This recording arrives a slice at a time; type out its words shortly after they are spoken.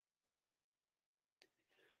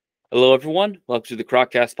Hello, everyone. Welcome to the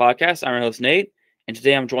Croccast podcast. I'm your host, Nate, and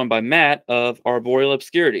today I'm joined by Matt of Arboreal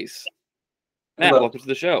Obscurities. Matt, Hello. welcome to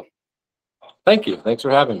the show. Thank you. Thanks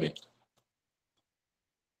for having me.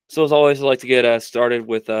 So, as always, I'd like to get started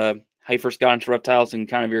with how you first got into reptiles and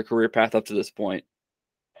kind of your career path up to this point.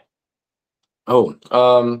 All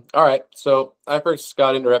right. So I first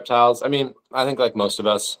got into reptiles. I think like most of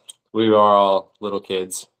us, we were all little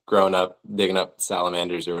kids growing up, digging up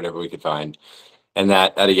salamanders or whatever we could find. And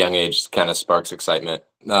that at a young age kind of sparks excitement.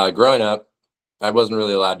 Growing up, I wasn't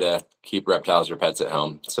really allowed to keep reptiles or pets at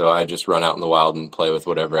home. So I just run out in the wild and play with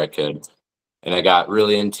whatever I could. And I got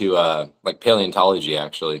really into like paleontology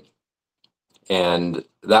actually. And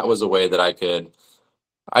that was a way that I could,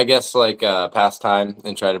 I guess, like pass time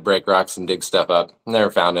and try to break rocks and dig stuff up.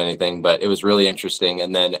 Never found anything, but it was really interesting.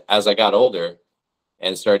 And then as I got older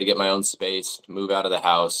and started to get my own space, move out of the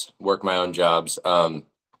house, work my own jobs,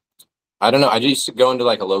 I don't know. I used to go into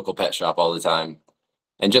like a local pet shop all the time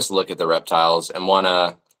and just look at the reptiles and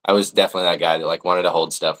I was definitely that guy that like wanted to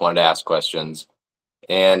hold stuff, wanted to ask questions.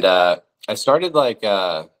 And I started like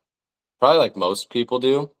probably like most people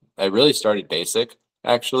do. I really started basic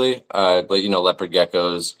actually, but leopard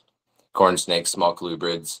geckos, corn snakes, small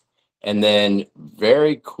colubrids. And then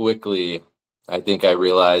very quickly, I think I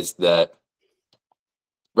realized that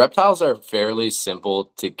reptiles are fairly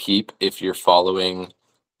simple to keep if you're following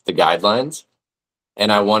the guidelines.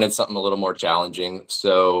 And I wanted something a little more challenging.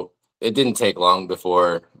 So it didn't take long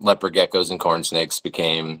before leopard geckos and corn snakes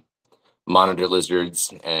became monitor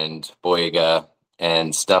lizards and boiga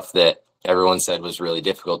and stuff that everyone said was really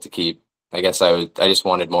difficult to keep. I guess I just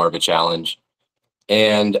wanted more of a challenge.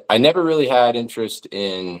 And I never really had interest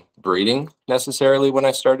in breeding necessarily when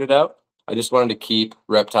I started out. I just wanted to keep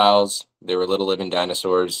reptiles. They were little living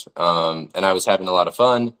dinosaurs. And I was having a lot of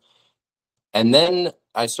fun. And then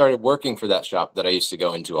I started working for that shop that I used to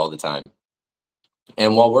go into all the time.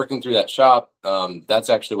 And while working through that shop, that's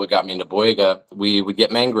actually what got me into boiga. We would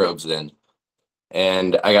get mangroves then.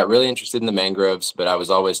 And I got really interested in the mangroves, but I was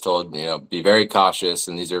always told, be very cautious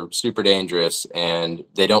and these are super dangerous and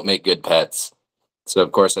they don't make good pets. So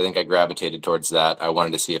of course, I think I gravitated towards that. I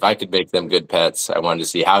wanted to see if I could make them good pets. I wanted to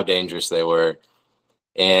see how dangerous they were.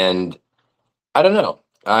 And I don't know.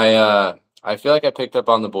 I feel like I picked up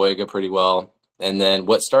on the boiga pretty well. And then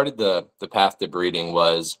what started the path to breeding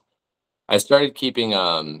was I started keeping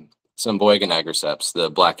some boiga nigroceps, the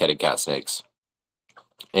black-headed cat snakes.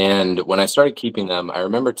 And when I started keeping them, I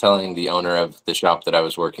remember telling the owner of the shop that I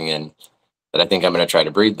was working in that I think I'm going to try to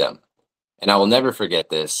breed them. And I will never forget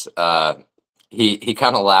this. He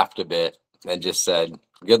kind of laughed a bit and just said,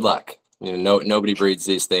 "Good luck. Nobody breeds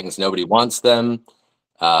these things. Nobody wants them.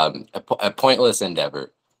 A pointless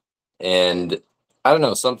endeavor." And I don't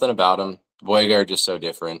know, something about them. Boiga are just so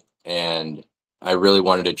different. And I really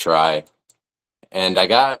wanted to try. And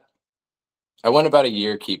I went about a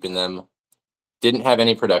year keeping them. Didn't have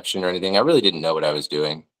any production or anything. I really didn't know what I was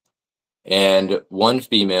doing. And one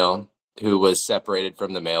female who was separated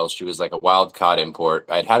from the males, she was like a wild caught import.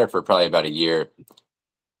 I'd had her for probably about a year.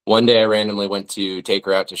 One day I randomly went to take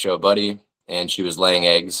her out to show a buddy, and she was laying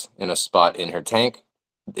eggs in a spot in her tank.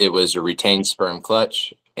 It was a retained sperm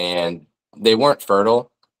clutch, and they weren't fertile,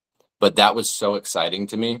 but that was so exciting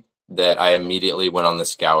to me that I immediately went on the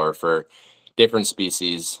scour for different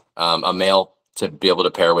species, a male to be able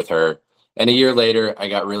to pair with her. And a year later, I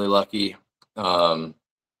got really lucky. I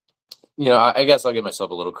guess I'll give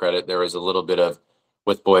myself a little credit. There was a little bit of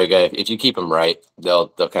with boiga. If you keep them right, they'll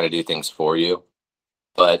kind of do things for you.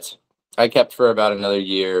 But I kept for about another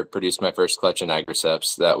year, produced my first clutch of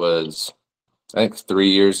nigroceps. That was, I think, 3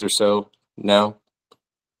 years or so now.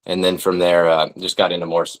 And then from there, just got into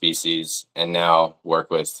more species and now work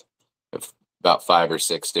with about 5 or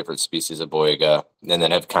 6 different species of boiga, and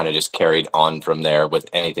then have kind of just carried on from there with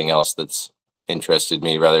anything else that's interested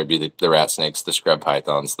me, whether it be the rat snakes, the scrub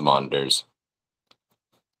pythons, the monitors.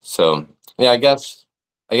 So yeah, I guess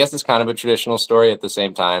it's kind of a traditional story. At the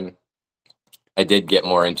same time, I did get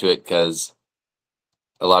more into it because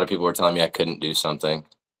a lot of people were telling me I couldn't do something,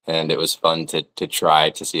 and it was fun to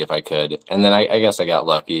try to see if I could. And then I guess I got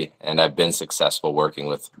lucky, and I've been successful working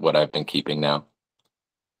with what I've been keeping now.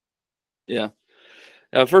 Yeah.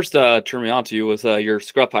 First turned me on to you was your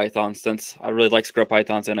scrub pythons, since I really like scrub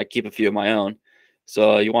pythons and I keep a few of my own.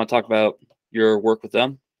 So you want to talk about your work with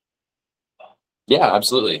them? Yeah,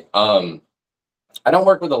 absolutely. I don't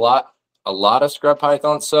work with a lot of scrub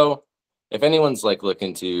pythons. So if anyone's like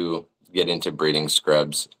looking to get into breeding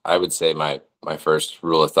scrubs, I would say my first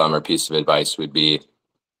rule of thumb or piece of advice would be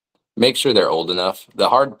make sure they're old enough. The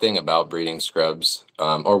hard thing about breeding scrubs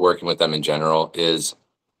or working with them in general is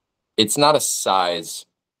it's not a size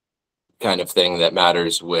kind of thing that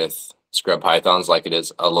matters with scrub pythons, like it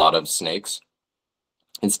is a lot of snakes.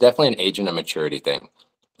 It's definitely an age and a maturity thing.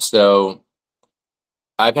 So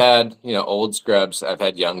I've had, old scrubs, I've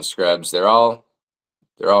had young scrubs. They're all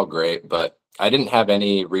great, but I didn't have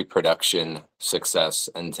any reproduction success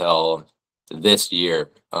until this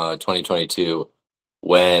year, 2022,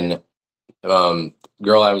 when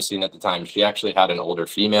girl I was seeing at the time, she actually had an older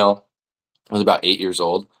female. It was about 8 years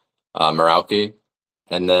old, Merauke.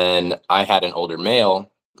 And then I had an older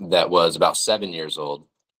male that was about 7 years old.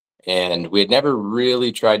 And we had never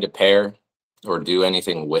really tried to pair or do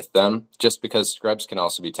anything with them, just because scrubs can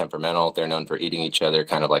also be temperamental. They're known for eating each other,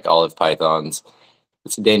 kind of like olive pythons.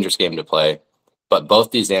 It's a dangerous game to play. But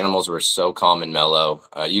both these animals were so calm and mellow.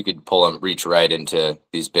 You could pull them, reach right into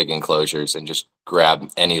these big enclosures and just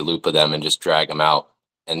grab any loop of them and just drag them out.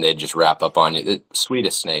 And they'd just wrap up on you. The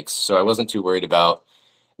sweetest snakes. So I wasn't too worried about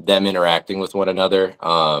them interacting with one another.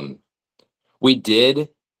 We did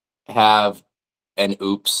have an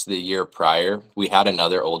oops the year prior. We had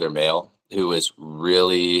another older male who was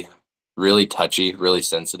really, really touchy, really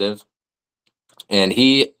sensitive. And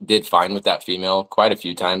he did fine with that female quite a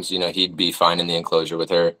few times. He'd be fine in the enclosure with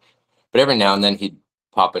her. But every now and then he'd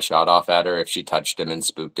pop a shot off at her if she touched him and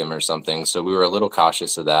spooked him or something. So we were a little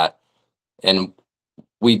cautious of that. And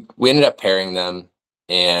we ended up pairing them,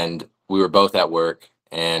 and we were both at work,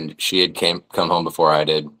 and she had come home before I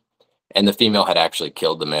did. And the female had actually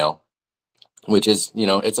killed the male, which is,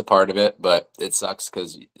 it's a part of it, but it sucks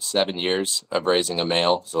because 7 years of raising a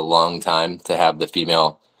male is a long time to have the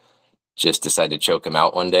female just decide to choke him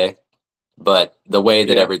out one day. But the way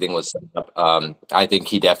that everything was set up, I think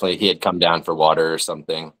he had come down for water or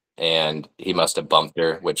something, and he must have bumped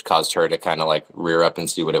her, which caused her to kind of like rear up and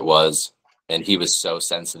see what it was. And he was so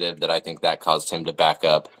sensitive that I think that caused him to back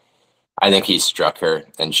up. I think he struck her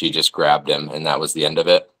and she just grabbed him, and that was the end of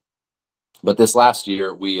it. But this last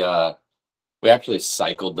year, we actually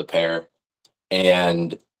cycled the pair,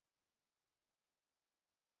 and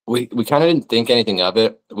we kind of didn't think anything of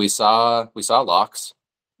it. We saw locks,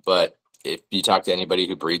 but if you talk to anybody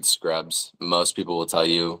who breeds scrubs, most people will tell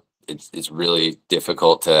you it's really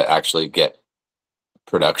difficult to actually get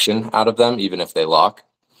production out of them, even if they lock.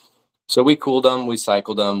 So we cooled them, we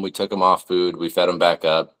cycled them, we took them off food, we fed them back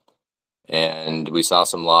up, and we saw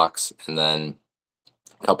some locks. And then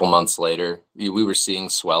a couple months later, we were seeing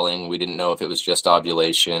swelling. We didn't know if it was just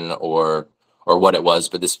ovulation or what it was,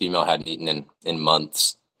 but this female hadn't eaten in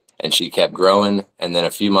months, and she kept growing. And then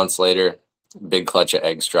a few months later, big clutch of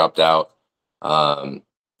eggs dropped out. And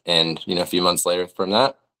a few months later from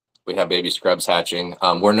that, we have baby scrubs hatching.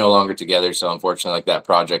 We're no longer together, so unfortunately, like, that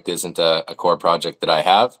project isn't a core project that I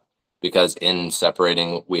have, because in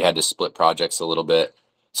separating, we had to split projects a little bit.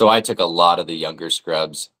 So I took a lot of the younger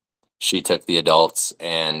scrubs. She took the adults,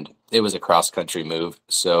 and it was a cross-country move.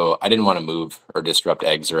 So I didn't want to move or disrupt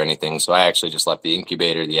eggs or anything. So I actually just left the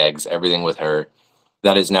incubator, the eggs, everything with her.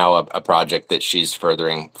 That is now a project that she's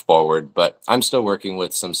furthering forward. But I'm still working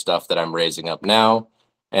with some stuff that I'm raising up now.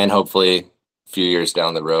 And hopefully a few years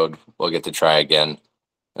down the road, we'll get to try again.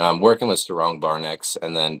 I'm working with Sarong Barnecks,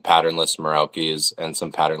 and then patternless Meraukes and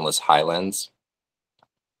some patternless Highlands.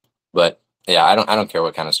 But yeah, I don't care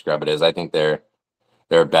what kind of scrub it is. I think they're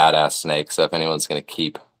a badass snake. So if anyone's going to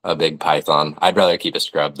keep a big python, I'd rather keep a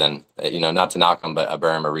scrub than, not to knock them, but a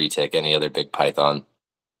berm, a retic, any other big python.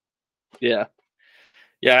 Yeah.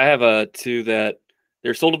 Yeah, I have two that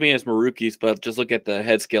they're sold to me as Marukis, but just look at the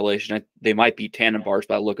head scalation. They might be tandem bars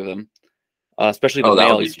by the look of them. Especially the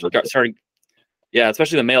male. He's starting. Yeah,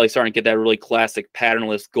 especially the male. He's starting to get that really classic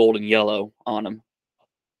patternless golden yellow on him.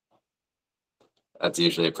 That's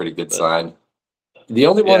usually a pretty good sign. The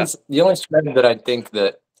only scrub that I think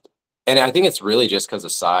that, and I think it's really just because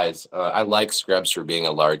of size. I like scrubs for being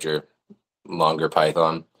a longer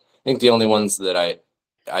python. I think the only ones that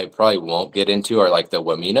I probably won't get into are like the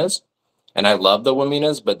Waminas. And I love the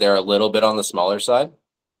Waminas, but they're a little bit on the smaller side.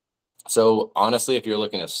 So honestly, if you're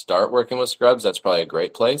looking to start working with scrubs, that's probably a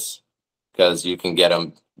great place, because you can get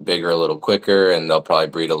them bigger a little quicker, and they'll probably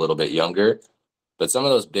breed a little bit younger. But some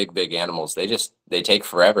of those big animals, they take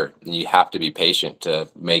forever, and you have to be patient to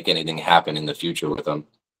make anything happen in the future with them.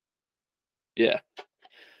 Yeah.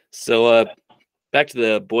 So back to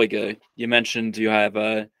the boiga. You mentioned you have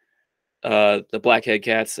the blackhead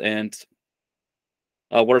cats, and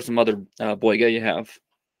what are some other boiga you have?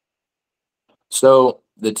 So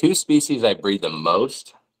the two species I breed the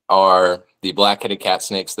most are the black-headed cat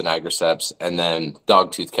snakes, the nigriceps, and then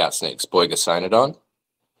dog-tooth cat snakes, Boiga cynodon.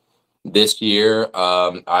 This year,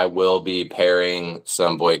 I will be pairing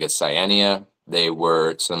some Boiga cyanea. They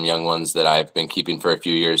were some young ones that I've been keeping for a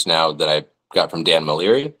few years now that I got from Dan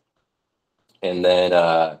Maliri. And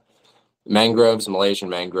then mangroves, Malaysian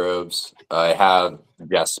mangroves. I have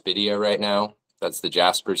Jaspidia right now. That's the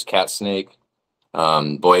Jasper's cat snake.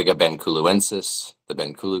 Boiga benculuensis, the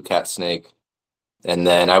Benculu cat snake. And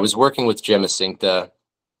then I was working with Gemicincta.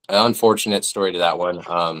 An unfortunate story to that one.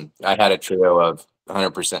 I had a trio of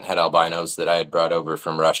 100% het albinos that I had brought over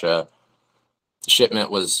from Russia. The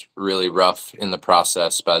shipment was really rough in the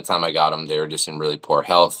process. By the time I got them, they were just in really poor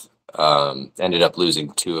health. Ended up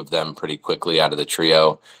losing two of them pretty quickly out of the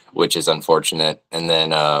trio, which is unfortunate. And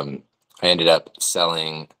then I ended up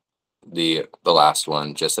selling the last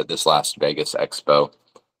one just at this last Vegas Expo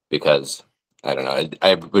because I don't know.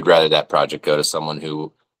 I would rather that project go to someone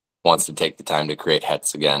who wants to take the time to create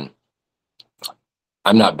hets again.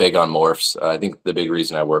 I'm not big on morphs. I think the big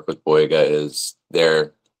reason I work with Boiga is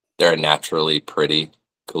they're a naturally pretty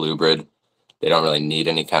colubrid. They don't really need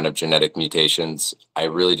any kind of genetic mutations. I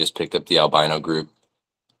really just picked up the albino group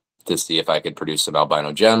to see if I could produce some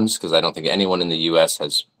albino gems because I don't think anyone in the US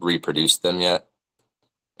has reproduced them yet.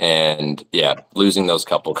 And yeah, losing those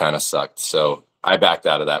couple kind of sucked. So I backed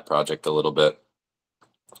out of that project a little bit.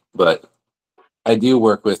 But I do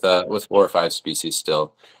work with 4 or 5 species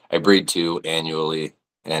still. I breed 2 annually,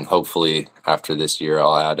 and hopefully after this year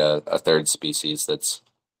I'll add a 3rd species that's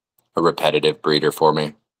a repetitive breeder for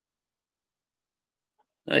me.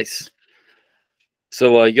 Nice.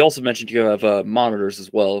 So you also mentioned you have monitors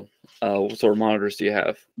as well. What sort of monitors do you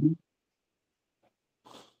have?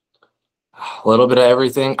 A little bit of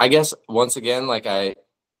everything. I guess once again, like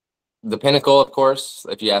the pinnacle, of course,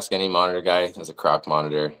 if you ask any monitor guy, is a croc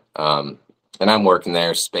monitor. And I'm working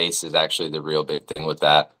there. Space is actually the real big thing with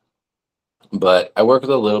that. But I work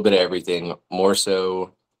with a little bit of everything, more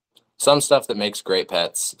so some stuff that makes great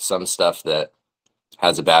pets, some stuff that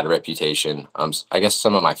has a bad reputation. I guess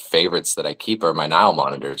some of my favorites that I keep are my Nile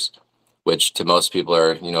monitors, which to most people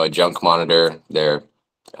are, a junk monitor. They're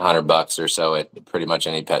 $100 or so at pretty much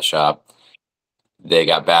any pet shop. They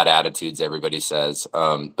got bad attitudes, everybody says,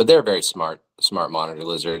 but they're a very smart monitor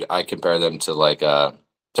lizard. I compare them to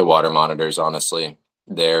to water monitors. Honestly,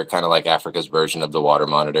 they're kind of like Africa's version of the water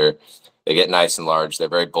monitor. They get nice and large. They're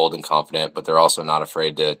very bold and confident, but they're also not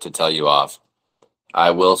afraid to tell you off.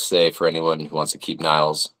 I will say for anyone who wants to keep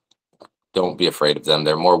Niles, don't be afraid of them.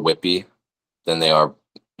 They're more whippy than they are,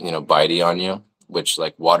 bitey on you, which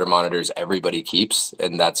like water monitors everybody keeps.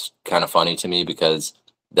 And that's kind of funny to me because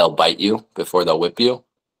they'll bite you before they'll whip you.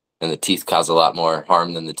 And the teeth cause a lot more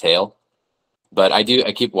harm than the tail. But I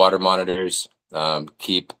keep water monitors,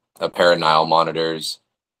 keep a pair of Nile monitors.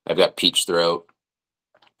 I've got peach throat.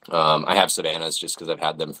 I have Savannahs just because I've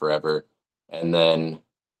had them forever. And then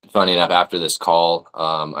funny enough, after this call,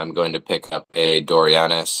 I'm going to pick up a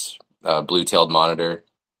Dorianus blue-tailed monitor.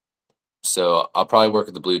 So I'll probably work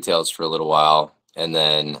with the blue-tails for a little while. And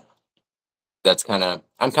then I'm kind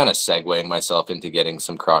of segueing myself into getting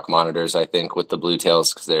some croc monitors, I think, with the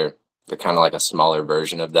blue-tails because they're kind of like a smaller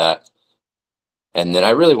version of that. And then I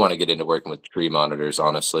really want to get into working with tree monitors,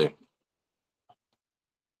 honestly.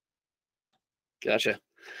 Gotcha.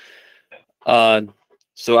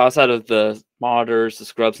 So outside of the monitors, the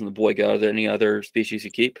scrubs, and the Boiga, are there any other species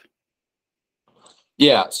you keep?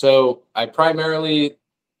 Yeah, so I primarily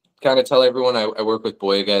kind of tell everyone I work with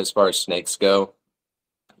Boiga as far as snakes go.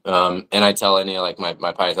 And I tell any like my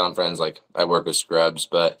Python friends like I work with scrubs,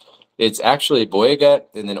 but it's actually Boiga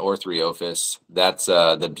and then Orthriophis. That's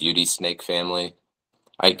the beauty snake family.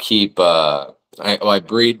 I keep I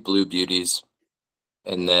breed blue beauties.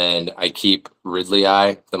 And then I keep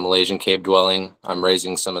Ridley-eye, the Malaysian cave dwelling. I'm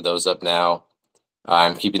raising some of those up now.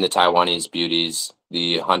 I'm keeping the Taiwanese beauties,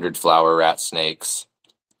 the 100-flower rat snakes.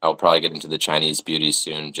 I'll probably get into the Chinese beauties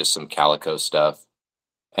soon, just some calico stuff.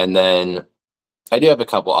 And then I do have a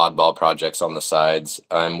couple oddball projects on the sides.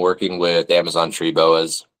 I'm working with Amazon tree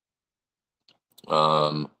boas.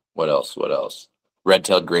 What else?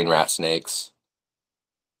 Red-tailed green rat snakes.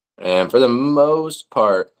 And for the most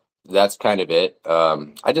part, that's kind of it.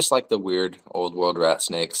 I just like the weird old world rat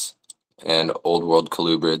snakes and old world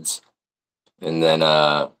colubrids. And then,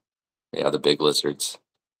 the big lizards.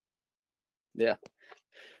 Yeah.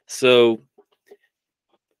 So,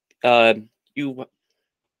 you've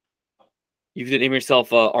named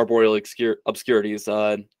yourself Arboreal Obscurities.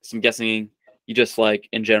 So I'm guessing you just like,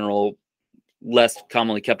 in general, less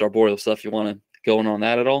commonly kept arboreal stuff. You want to go on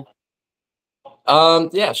that at all?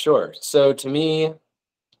 Yeah, sure. So to me,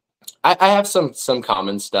 I have some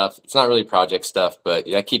common stuff. It's not really project stuff,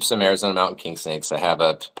 but I keep some Arizona mountain king snakes. I have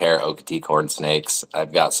a pair of Okatee corn snakes.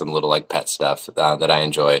 I've got some little like pet stuff that I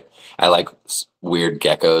enjoy. I like weird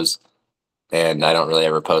geckos, and I don't really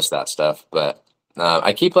ever post that stuff. But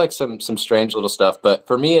I keep like some strange little stuff. But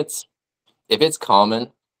for me, it's if it's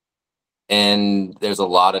common and there's a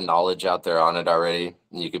lot of knowledge out there on it already,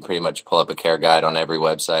 you can pretty much pull up a care guide on every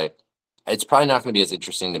website. It's probably not going to be as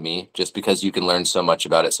interesting to me just because you can learn so much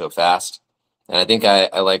about it so fast. And I think I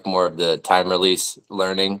like more of the time release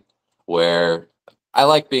learning where I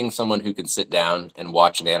like being someone who can sit down and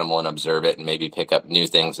watch an animal and observe it and maybe pick up new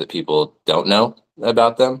things that people don't know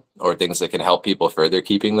about them or things that can help people further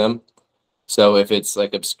keeping them. So if it's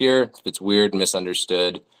like obscure, if it's weird,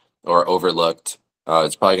 misunderstood, or overlooked,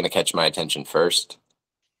 it's probably going to catch my attention first.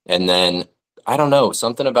 And then, I don't know,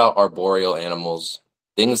 something about arboreal animals,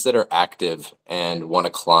 things that are active and want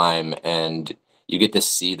to climb, and you get to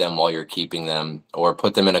see them while you're keeping them, or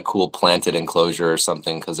put them in a cool planted enclosure or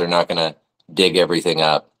something because they're not going to dig everything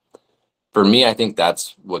up. For me, I think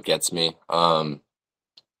that's what gets me.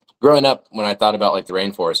 Growing up, when I thought about like the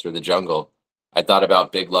rainforest or the jungle, I thought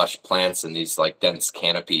about big lush plants and these like dense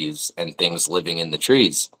canopies and things living in the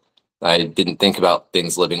trees. I didn't think about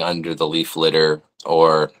things living under the leaf litter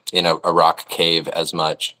or in a rock cave as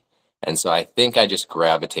much. And so I think I just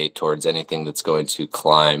gravitate towards anything that's going to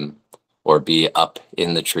climb or be up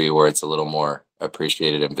in the tree where it's a little more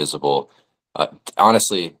appreciated and visible.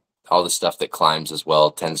 Honestly, all the stuff that climbs as well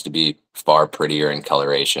tends to be far prettier in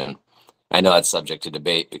coloration. I know that's subject to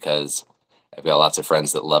debate because I've got lots of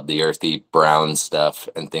friends that love the earthy brown stuff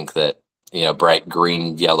and think that, bright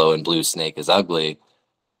green, yellow, and blue snake is ugly.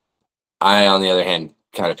 I, on the other hand,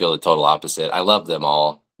 kind of feel the total opposite. I love them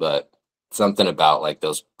all, but something about like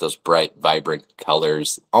those bright, vibrant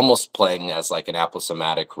colors, almost playing as like an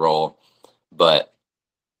aposematic role, but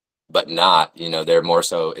not. They're more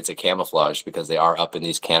so. It's a camouflage because they are up in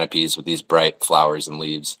these canopies with these bright flowers and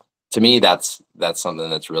leaves. To me, that's something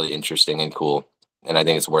that's really interesting and cool, and I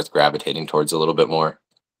think it's worth gravitating towards a little bit more.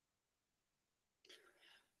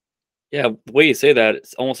 Yeah, the way you say that,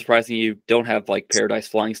 it's almost surprising you don't have like paradise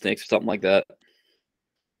flying snakes or something like that.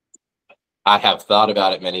 I have thought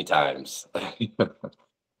about it many times.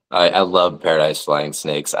 I love paradise flying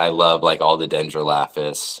snakes. I love like all the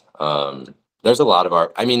dendrolaphis. There's a lot of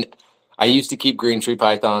art. I mean, I used to keep green tree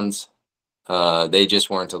pythons. They just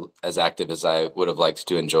weren't as active as I would have liked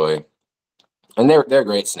to enjoy. And they're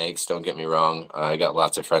great snakes, don't get me wrong. I got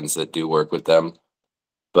lots of friends that do work with them.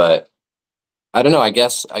 But I don't know, I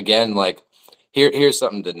guess again, like here's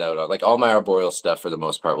something to note. Like all my arboreal stuff for the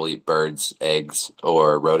most part will eat birds, eggs,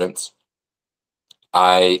 or rodents.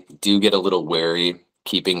 I do get a little wary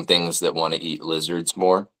keeping things that want to eat lizards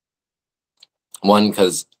more. One,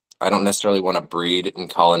 because I don't necessarily want to breed and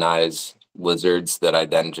colonize lizards that I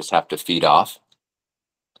then just have to feed off.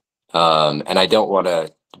 And I don't want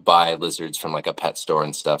to buy lizards from like a pet store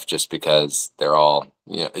and stuff just because they're all,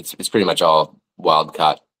 it's pretty much all wild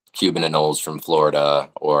caught Cuban anoles from Florida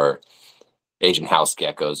or Asian house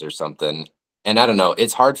geckos or something. And I don't know,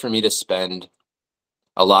 it's hard for me to spend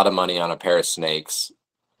a lot of money on a pair of snakes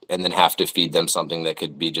and then have to feed them something that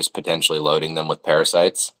could be just potentially loading them with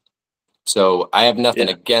parasites. So I have nothing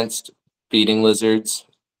against feeding lizards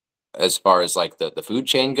as far as like the food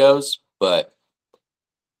chain goes, but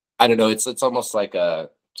I don't know, it's almost like I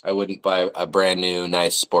wouldn't buy a brand new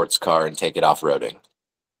nice sports car and take it off-roading.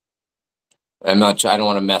 I don't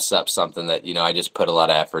want to mess up something that, I just put a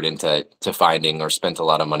lot of effort into finding or spent a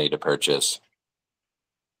lot of money to purchase.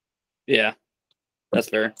 Yeah, that's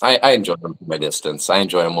fair. I enjoy them from my distance. I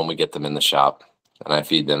enjoy them when we get them in the shop and I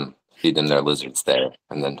feed them their lizards there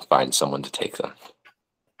and then find someone to take them.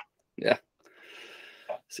 Yeah.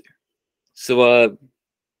 So,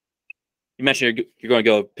 you mentioned you're going to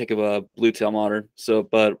go pick up a blue tail monitor. So,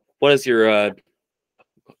 but what is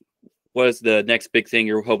the next big thing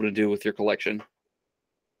you're hoping to do with your collection?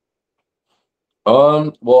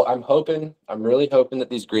 Well, I'm really hoping that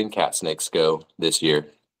these green cat snakes go this year,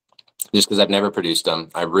 just because I've never produced them.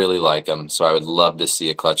 I really like them, so I would love to see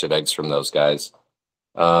a clutch of eggs from those guys.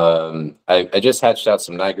 I just hatched out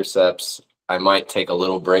some nigroceps. I might take a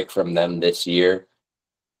little break from them this year.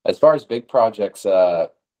 As far as big projects,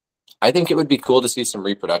 I think it would be cool to see some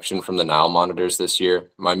reproduction from the Nile monitors this year.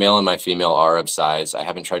 My male and my female are of size. I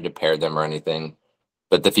haven't tried to pair them or anything,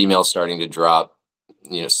 but the female's starting to drop,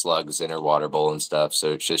 slugs in her water bowl and stuff.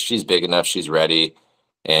 So it's just, she's big enough, she's ready,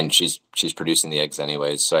 and she's producing the eggs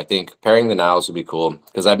anyways. So I think pairing the Niles would be cool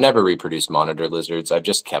because I've never reproduced monitor lizards. I've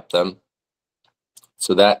just kept them.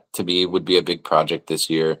 So that to me would be a big project this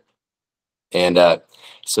year. And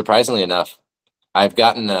surprisingly enough, I've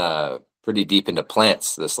gotten pretty deep into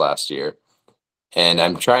plants this last year, and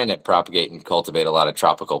I'm trying to propagate and cultivate a lot of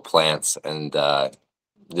tropical plants and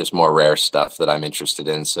just more rare stuff that I'm interested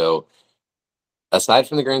in. So aside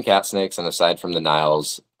from the green cat snakes and aside from the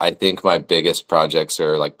Niles, I think my biggest projects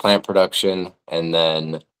are like plant production and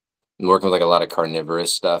then I'm working with like a lot of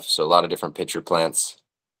carnivorous stuff, so a lot of different pitcher plants.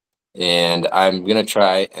 And I'm gonna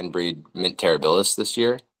try and breed mint terribilis this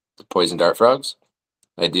year, the poison dart frogs.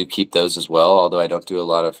 I do keep those as well, although I don't do a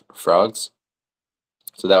lot of frogs.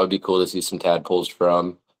 So that would be cool to see some tadpoles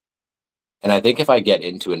from. And I think if I get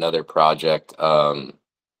into another project, I'm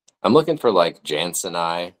looking for like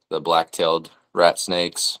Janseni, the black-tailed rat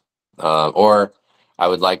snakes, or I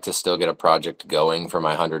would like to still get a project going for my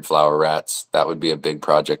 100 flower rats. That would be a big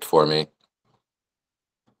project for me.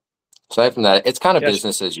 Aside from that, it's kind of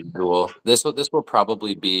business as usual. This will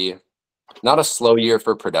probably be not a slow year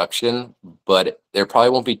for production, but there probably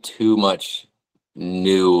won't be too much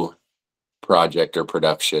new project or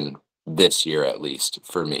production this year, at least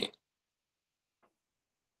for me.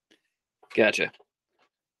 Gotcha.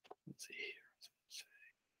 Let's see here.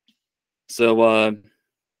 So,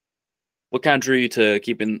 what kind drew you to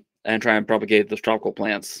keep in and try and propagate those tropical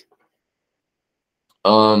plants?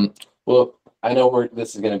 Well, I know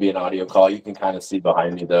this is going to be an audio call. You can kind of see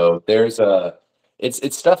behind me though.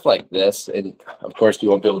 It's stuff like this, and of course you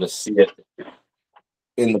won't be able to see it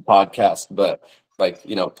in the podcast, but like,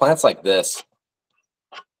 plants like this.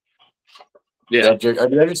 Yeah,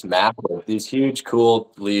 they're just massive. These huge,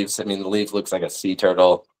 cool leaves. I mean, the leaf looks like a sea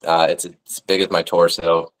turtle. It's as big as my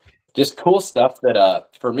torso. Just cool stuff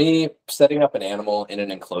that, for me, setting up an animal in an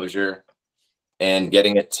enclosure and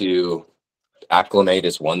getting it to acclimate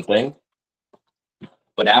is one thing.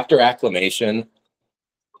 But after acclimation,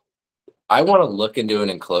 I want to look into an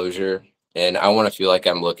enclosure and I want to feel like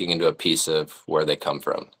I'm looking into a piece of where they come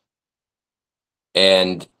from.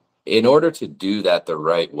 And in order to do that the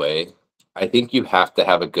right way, I think you have to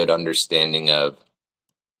have a good understanding of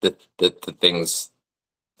the things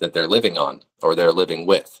that they're living on or they're living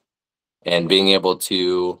with, and being able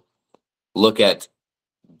to look at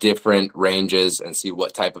different ranges and see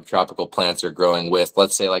what type of tropical plants are growing with,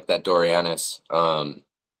 let's say like that Dorianus.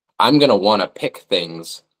 I'm going to want to pick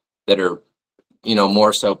things that are,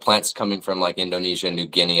 more so plants coming from like Indonesia, New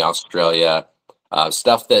Guinea, Australia,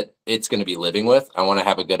 stuff that it's going to be living with. I want to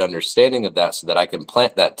have a good understanding of that so that I can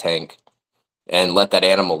plant that tank and let that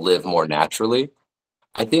animal live more naturally.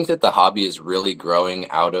 I think that the hobby is really growing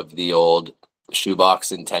out of the old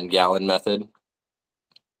shoebox and 10-gallon method,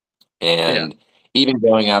 and even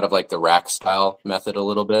going out of like the rack style method a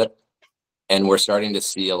little bit. And we're starting to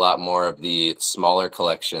see a lot more of the smaller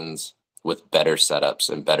collections with better setups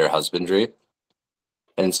and better husbandry.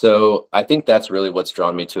 And so I think that's really what's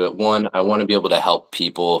drawn me to it. One, I want to be able to help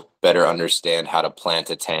people better understand how to plant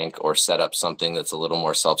a tank or set up something that's a little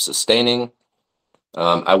more self-sustaining.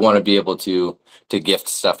 I want to be able to gift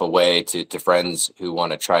stuff away to friends who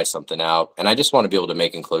want to try something out. And I just want to be able to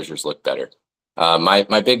make enclosures look better.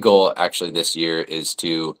 My big goal actually this year is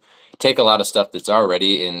to take a lot of stuff that's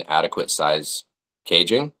already in adequate size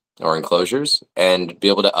caging or enclosures and be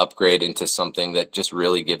able to upgrade into something that just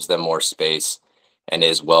really gives them more space and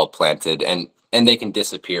is well planted, and they can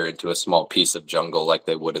disappear into a small piece of jungle like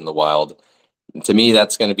they would in the wild. And to me,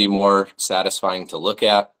 that's going to be more satisfying to look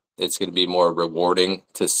at. It's going to be more rewarding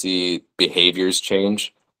to see behaviors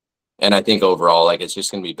change. And I think overall, like, it's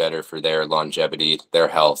just going to be better for their longevity, their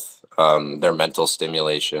health, their mental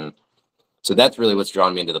stimulation. So that's really what's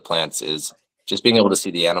drawn me into the plants, is just being able to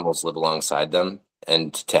see the animals live alongside them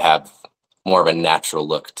and to have more of a natural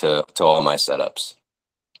look to all my setups.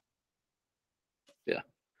 Yeah.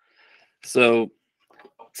 So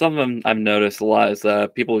some of them I've noticed a lot is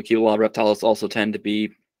people who keep a lot of reptiles also tend to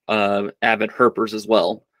be avid herpers as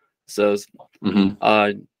well. So do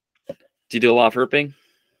you do a lot of herping?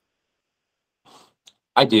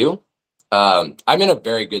 I do. I'm in a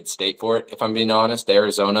very good state for it. If I'm being honest,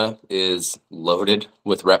 Arizona is loaded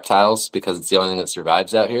with reptiles because it's the only thing that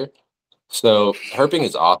survives out here. So herping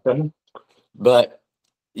is awesome, but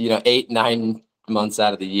 8-9 months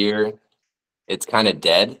out of the year, it's kind of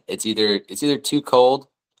dead. It's either too cold,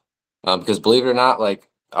 because believe it or not, like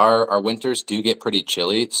our winters do get pretty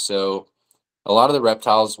chilly. So a lot of the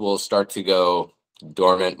reptiles will start to go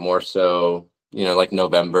dormant more so, like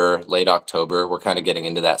November, late October. We're kind of getting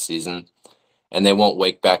into that season. And they won't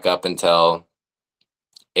wake back up until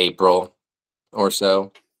April or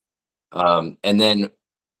so. And then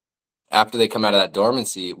after they come out of that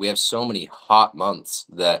dormancy, we have so many hot months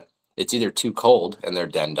that it's either too cold and they're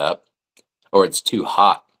denned up, or it's too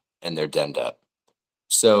hot and they're denned up.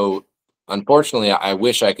 So unfortunately, I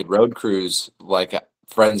wish I could road cruise like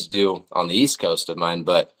friends do on the East Coast of mine,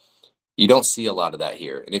 but you don't see a lot of that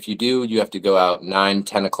here. And if you do, you have to go out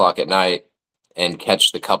 9-10 o'clock at night and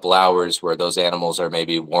catch the couple hours where those animals are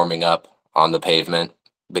maybe warming up on the pavement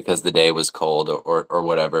because the day was cold or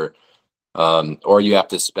whatever. Or you have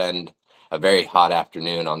to spend a very hot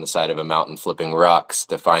afternoon on the side of a mountain flipping rocks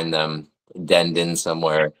to find them denned in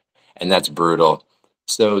somewhere, and that's brutal.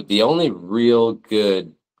 So the only real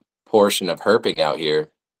good portion of herping out here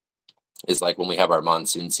is like when we have our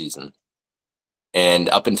monsoon season. And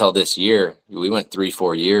up until this year, we went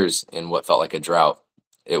 3-4 years in what felt like a drought.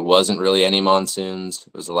 It wasn't really any monsoons.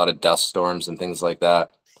 It was a lot of dust storms and things like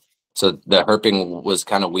that. So the herping was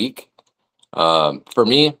kind of weak. For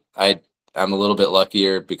me, I'm a little bit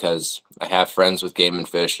luckier because I have friends with game and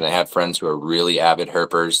fish, and I have friends who are really avid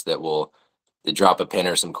herpers that will they drop a pin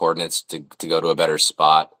or some coordinates to go to a better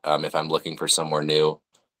spot if I'm looking for somewhere new.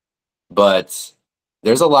 But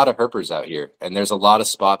there's a lot of herpers out here, and there's a lot of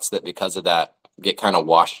spots that because of that get kind of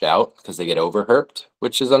washed out because they get over herped,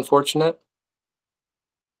 which is unfortunate.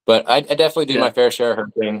 But I definitely do my fair share of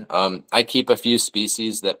herping. I keep a few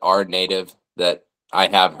species that are native that I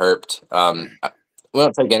have herped. We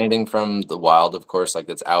don't take anything from the wild, of course, like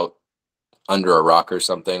that's out under a rock or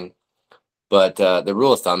something. But the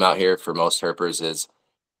rule of thumb out here for most herpers is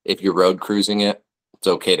if you're road cruising it, it's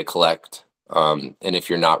okay to collect. And if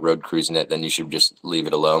you're not road cruising it, then you should just leave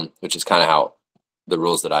it alone, which is kind of how the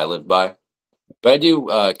rules that I live by. But I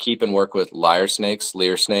do keep and work with lyre snakes.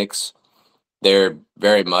 They're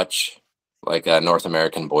very much like a North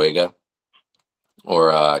American boiga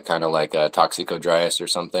or kind of like a Toxicodryas or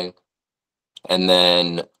something. And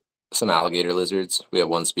then some alligator lizards. We have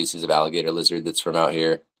one species of alligator lizard that's from out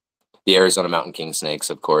here. The Arizona mountain king snakes,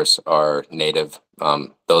 of course, are native.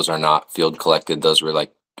 Those are not field collected. Those were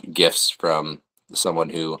like gifts from someone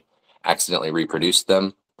who accidentally reproduced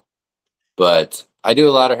them. But I do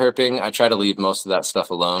a lot of herping. I try to leave most of that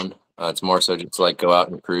stuff alone. It's more so just to like go out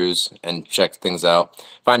and cruise and check things out.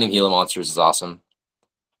 Finding Gila monsters is awesome,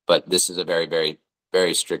 but this is a very, very,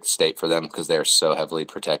 very strict state for them because they're so heavily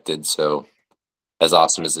protected. So as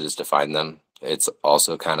awesome as it is to find them, it's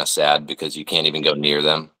also kind of sad because you can't even go near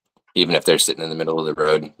them. Even if they're sitting in the middle of the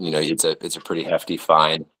road, you know, it's a pretty hefty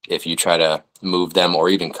fine if you try to move them or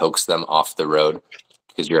even coax them off the road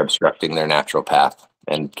because you're obstructing their natural path.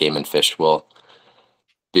 And game and fish will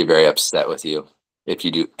be very upset with you if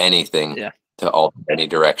you do anything to alter any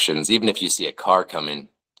directions. Even if you see a car coming,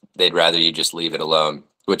 they'd rather you just leave it alone,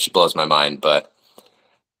 which blows my mind, but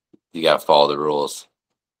you got to follow the rules.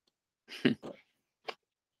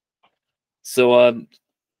 So,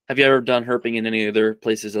 have you ever done herping in any other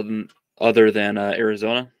places other than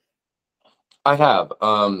Arizona? I have.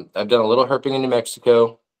 I've done a little herping in New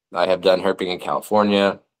Mexico. I have done herping in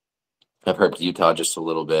California. I've herped Utah just a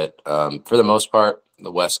little bit. For the most part,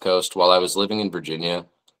 the West Coast. While I was living in Virginia,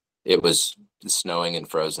 it was snowing and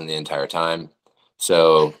frozen the entire time.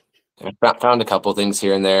 So I found a couple things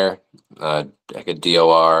here and there, like a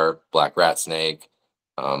DOR, black rat snake,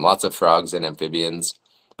 lots of frogs and amphibians.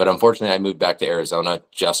 But unfortunately, I moved back to Arizona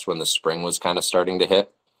just when the spring was kind of starting to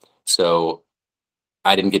hit. So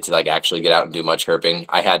I didn't get to like actually get out and do much herping.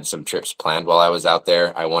 I had some trips planned while I was out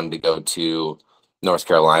there. I wanted to go to North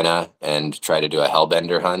Carolina and try to do a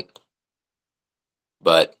hellbender hunt.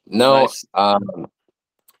 But no, Nice.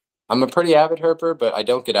 I'm a pretty avid herper, but I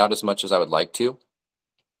don't get out as much as I would like to.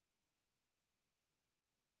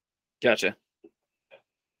 Gotcha. Let's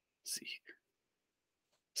see.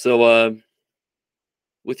 So,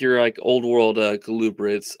 with your like old world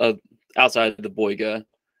colubrids outside of the boiga,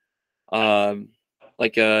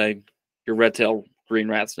 like your red tail green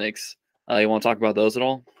rat snakes, you want to talk about those at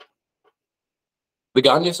all? The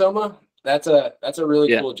Gonyosoma, that's a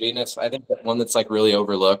really cool genus. I think that one that's like really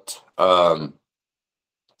overlooked. Because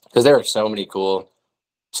there are so many cool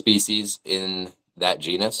species in that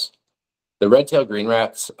genus. The red tail green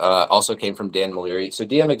rats also came from Dan Maliri. So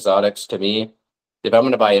DM Exotics, to me, if I'm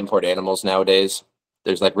going to buy import animals nowadays,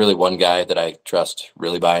 there's like really one guy that I trust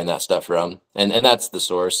really buying that stuff from. And that's the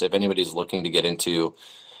source. If anybody's looking to get into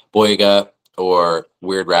boiga or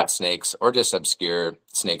weird rat snakes or just obscure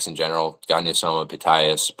snakes in general, Gonyosoma,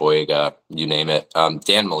 Pitaius, boiga, you name it,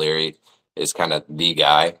 Dan Maliri is kind of the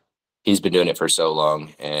guy. He's been doing it for so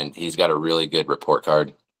long, and he's got a really good report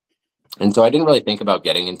card. And so I didn't really think about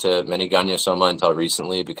getting into many Gonyosoma until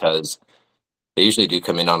recently because they usually do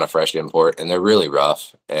come in on a fresh import, and they're really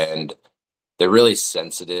rough, and they're really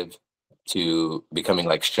sensitive to becoming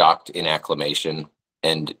like shocked in acclimation.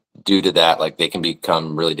 And due to that, like they can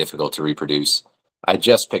become really difficult to reproduce. I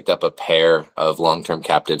just picked up a pair of long-term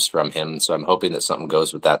captives from him, so I'm hoping that something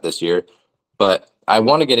goes with that this year. But I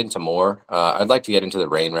want to get into more. I'd like to get into the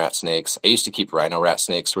rain rat snakes. I used to keep rhino rat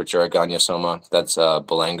snakes, which are a Gonyosoma. That's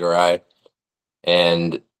Belangerai.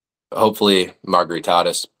 And hopefully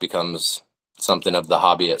Margaritatus becomes something of the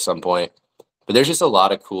hobby at some point. But there's just a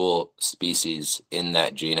lot of cool species in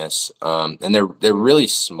that genus. And they're really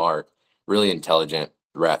smart. really intelligent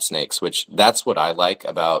rat snakes, which that's what I like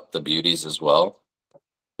about the beauties as well.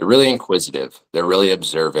 They're really inquisitive. They're really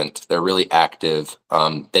observant. They're really active.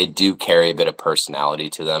 They do carry a bit of personality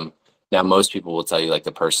to them. Now, most people will tell you like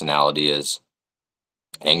the personality is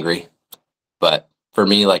angry, but for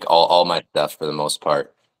me, like all my stuff for the most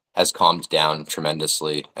part has calmed down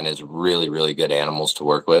tremendously and is really, really good animals to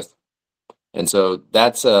work with. And so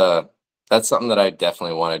that's something that I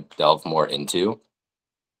definitely want to delve more into.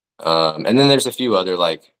 And then there's a few other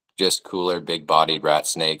like just cooler big bodied rat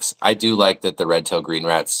snakes. I do like that the red tail green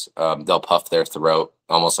rats, they'll puff their throat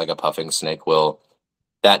almost like a puffing snake will.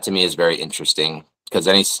 That to me is very interesting because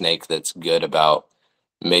any snake that's good about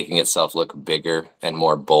making itself look bigger and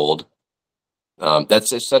more bold, that's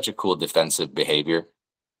just such a cool defensive behavior.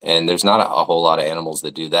 And there's not a whole lot of animals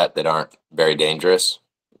that do that that aren't very dangerous.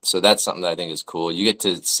 So that's something that I think is cool. You get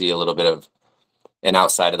to see a little bit of an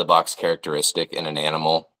outside of the box characteristic in an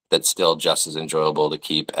animal that's still just as enjoyable to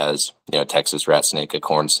keep as, you know, Texas rat snake, a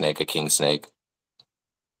corn snake, a king snake.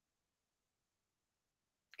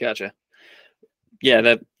 Gotcha. Yeah,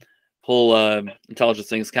 that whole intelligence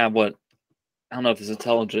thing is kind of what, I don't know if it's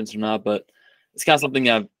intelligence or not, but it's kind of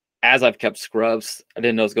something as I've kept scrubs, I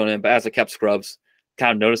didn't know it was going in, but as I kept scrubs,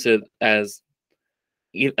 kind of notice it as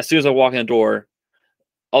soon as I walk in the door,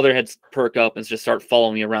 all their heads perk up and just start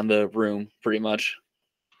following me around the room pretty much.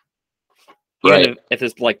 Even if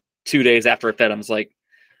it's like 2 days after I fed them, it's like,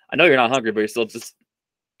 I know you're not hungry, but you're still just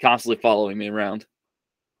constantly following me around.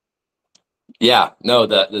 Yeah, no,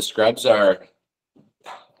 the scrubs are,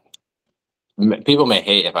 people may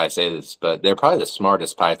hate if I say this, but they're probably the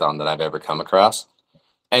smartest python that I've ever come across.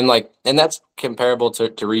 And that's comparable to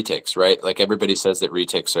retics, right? Like everybody says that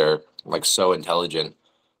retics are like so intelligent,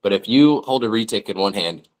 but if you hold a retic in one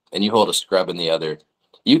hand and you hold a scrub in the other,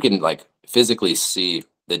 you can like physically see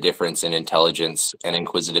the difference in intelligence and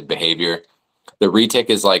inquisitive behavior. The retic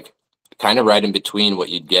is like kind of right in between what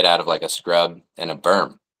you'd get out of like a scrub and a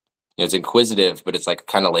berm. You know, it's inquisitive, but it's like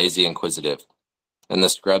kind of lazy inquisitive. And the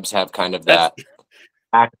scrubs have kind of that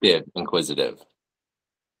active inquisitive.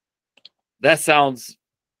 That sounds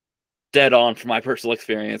dead on from my personal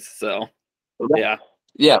experience. So yeah.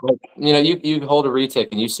 Yeah, like, you know, you hold a retic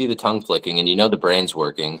and you see the tongue flicking and you know the brain's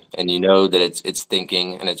working and you know that it's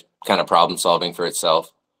thinking and it's kind of problem solving for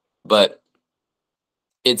itself, but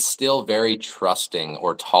it's still very trusting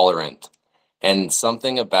or tolerant. And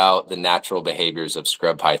something about the natural behaviors of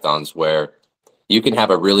scrub pythons where you can have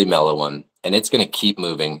a really mellow one and it's going to keep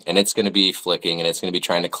moving and it's going to be flicking and it's going to be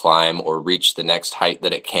trying to climb or reach the next height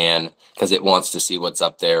that it can because it wants to see what's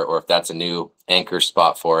up there or if that's a new anchor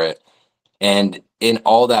spot for it. And in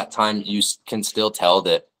all that time, you can still tell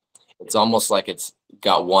that it's almost like it's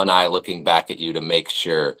got one eye looking back at you to make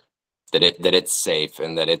sure that it's safe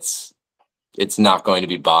and that it's not going to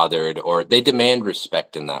be bothered, or they demand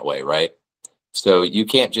respect in that way, right? So you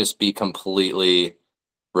can't just be completely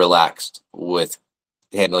relaxed with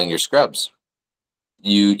handling your scrubs.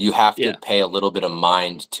 You have to pay a little bit of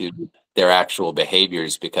mind to their actual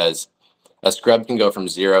behaviors because a scrub can go from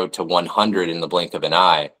 0 to 100 in the blink of an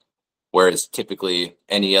eye. Whereas typically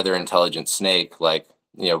any other intelligent snake, like,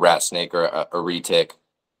 you know, rat snake or a retic,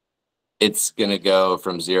 it's going to go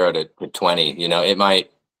from 0 to 20. You know, you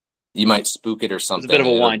might spook it or something. It's a bit of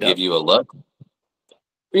a wind up. Give you a look.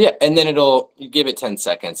 Yeah. And then you give it 10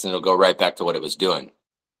 seconds and it'll go right back to what it was doing.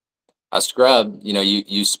 A scrub, you know,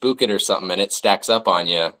 you spook it or something and it stacks up on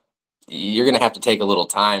you. You're going to have to take a little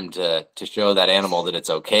time to show that animal that it's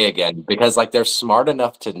okay again, because like they're smart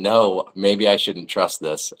enough to know maybe I shouldn't trust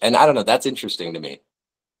this. And I don't know, that's interesting to me.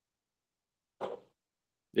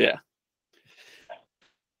 Yeah.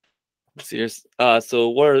 Let's see, so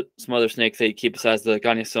what are some other snakes that you keep besides the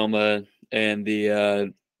Gonyosoma and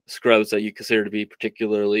the scrubs that you consider to be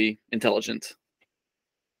particularly intelligent?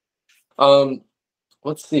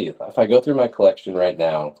 Let's see. If I go through my collection right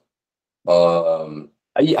now,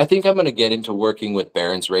 I think I'm going to get into working with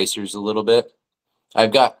Barron's racers a little bit.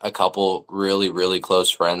 I've got a couple really, really close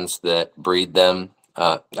friends that breed them.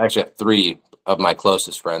 Actually, 3 of my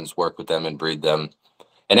closest friends work with them and breed them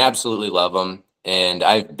and absolutely love them. And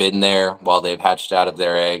I've been there while they've hatched out of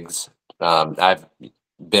their eggs. I've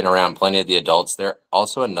been around plenty of the adults. They're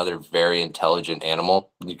also another very intelligent animal.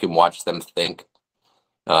 You can watch them think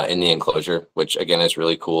in the enclosure, which again is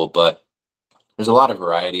really cool. But there's a lot of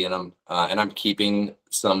variety in them, and I'm keeping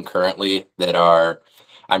some currently that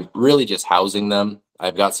I'm really just housing them.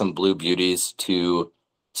 I've got some blue beauties to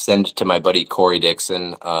send to my buddy Corey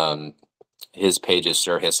Dixon. His page is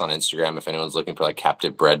Sir Hiss on Instagram if anyone's looking for like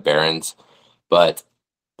captive bred barons. But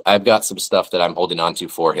I've got some stuff that I'm holding on to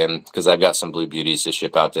for him because I've got some blue beauties to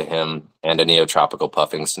ship out to him and a neotropical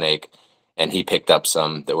puffing snake. and he picked up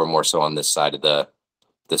some that were more so on this side of the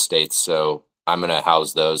States. So I'm going to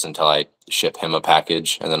house those until I ship him a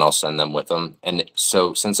package, and then I'll send them with them. And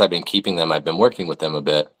so since I've been keeping them, I've been working with them a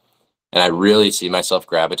bit, and I really see myself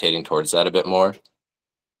gravitating towards that a bit more.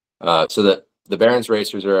 So the Barons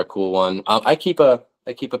Racers are a cool one. I keep a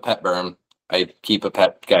pet berm. I keep a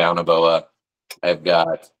pet Guyana boa. I've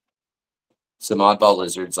got some oddball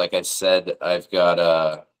lizards. Like I said, I've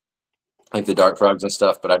got like the dart frogs and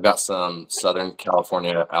stuff, but I've got some Southern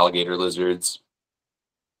California alligator lizards.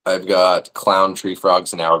 I've got clown tree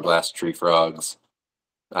frogs and hourglass tree frogs.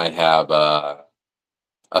 I have a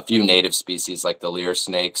few native species like the lyre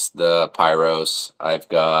snakes, the pyros. I've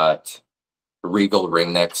got regal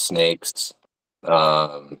ringneck snakes,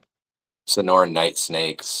 Sonoran night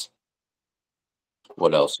snakes.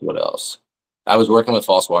 What else? What else? I was working with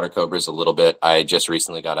false water cobras a little bit. I just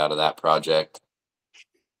recently got out of that project.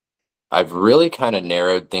 I've really kind of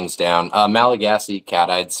narrowed things down. Malagasy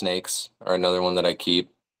cat-eyed snakes are another one that I keep.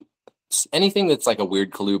 Anything that's like a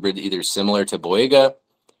weird colubrid, either similar to boiga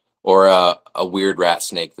or a weird rat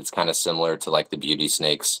snake that's kind of similar to like the beauty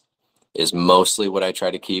snakes, is mostly what I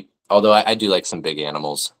try to keep. Although I do like some big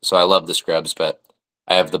animals. So I love the scrubs, but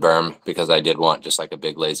I have the berm because I did want just like a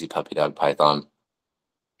big lazy puppy dog python.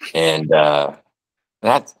 And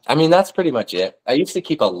that's pretty much it. I used to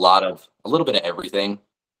keep a little bit of everything.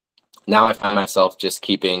 Now I find myself just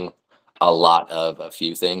keeping a lot of a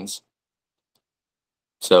few things.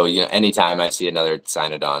 So, anytime I see another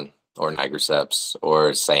Cynodon or Nigroceps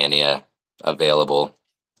or Cyania available,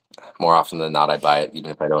 more often than not, I buy it,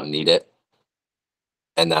 even if I don't need it.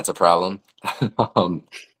 And that's a problem.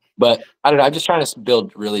 But I don't know. I'm just trying to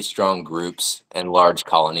build really strong groups and large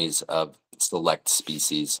colonies of select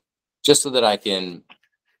species, just so that I can,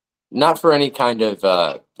 not for any kind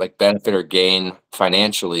of like benefit or gain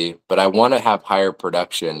financially, but I want to have higher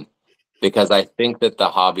production, because I think that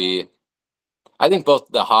both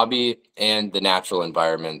the hobby and the natural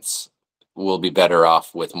environments will be better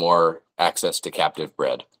off with more access to captive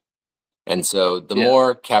bred. And so the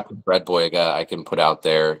more captive bred boiga I can put out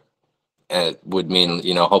there, it would mean,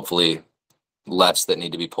 hopefully less that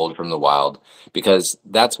need to be pulled from the wild, because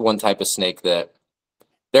that's one type of snake that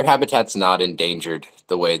their habitat's not endangered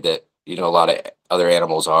the way that, a lot of other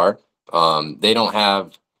animals are. They don't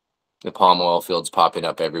have the palm oil fields popping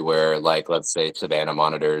up everywhere, like, let's say, savanna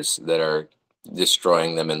monitors that are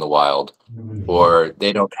destroying them in the wild, or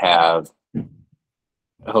they don't have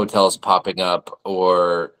hotels popping up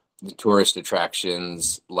or tourist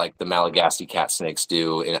attractions like the Malagasy cat snakes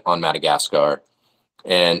do on Madagascar.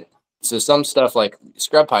 And so some stuff like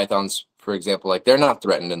scrub pythons, for example, like, they're not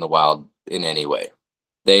threatened in the wild in any way.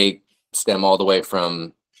 They stem all the way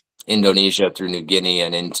from Indonesia through New Guinea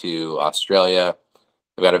and into Australia.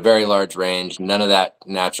 They've got a very large range. None of that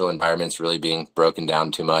natural environment's really being broken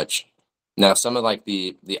down too much. Now, some of like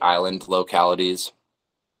the island localities,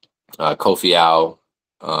 Koh Phi,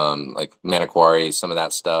 like Manokwari, some of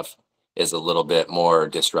that stuff is a little bit more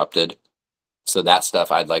disrupted. So that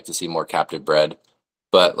stuff I'd like to see more captive bred.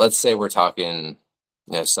 But let's say we're talking,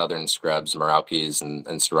 southern scrubs, Merauke's and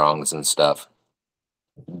Sarongs and stuff.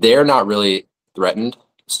 They're not really threatened.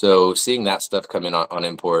 So seeing that stuff come in on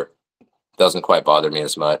import doesn't quite bother me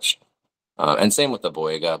as much. And same with the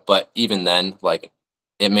boiga. But even then, like,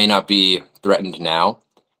 it may not be threatened now,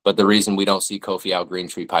 but the reason we don't see Koh Phi green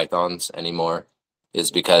tree pythons anymore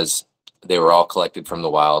is because they were all collected from the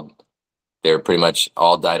wild. They're pretty much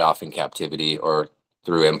all died off in captivity or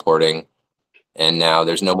through importing. And now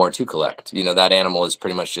there's no more to collect. That animal is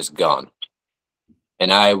pretty much just gone.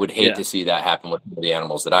 And I would hate to see that happen with the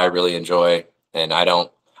animals that I really enjoy. And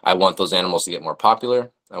I want those animals to get more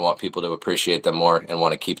popular. I want people to appreciate them more and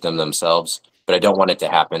want to keep them themselves. But I don't want it to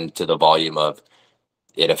happen to the volume of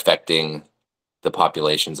it affecting the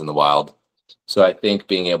populations in the wild. So I think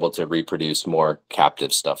being able to reproduce more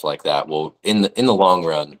captive stuff like that will, in the long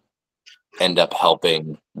run, end up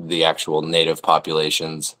helping the actual native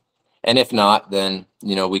populations. And if not, then,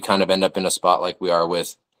 we kind of end up in a spot like we are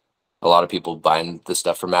with a lot of people buying the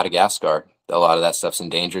stuff from Madagascar. A lot of that stuff's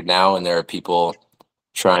endangered now, and there are people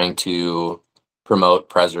trying to promote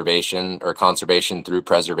preservation or conservation through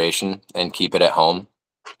preservation and keep it at home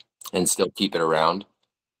and still keep it around.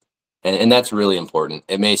 And that's really important.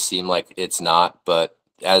 It may seem like it's not, but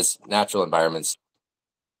as natural environments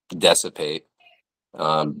dissipate,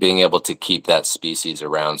 being able to keep that species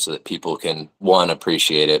around so that people can, one,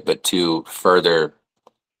 appreciate it, but two, further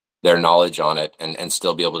their knowledge on it and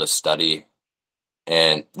still be able to study.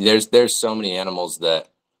 And there's so many animals that,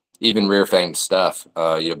 even rear-fanged stuff,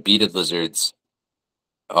 beaded lizards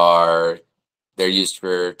they're used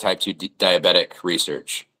for type 2 diabetic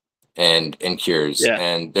research. and cures. Yeah.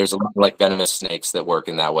 And there's a lot of like venomous snakes that work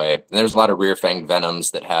in that way. And there's a lot of rear fang venoms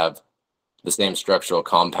that have the same structural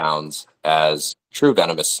compounds as true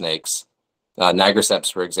venomous snakes.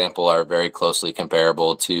 Nigroceps, for example, are very closely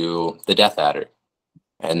comparable to the death adder.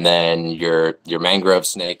 And then your mangrove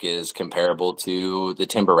snake is comparable to the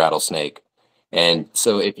timber rattlesnake. And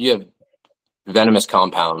so if you have venomous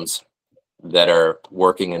compounds that are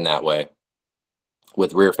working in that way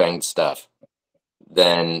with rear fang stuff,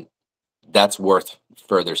 then that's worth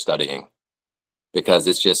further studying, because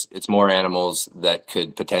it's more animals that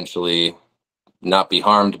could potentially not be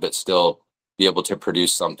harmed, but still be able to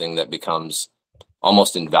produce something that becomes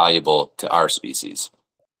almost invaluable to our species.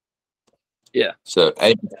 Yeah. So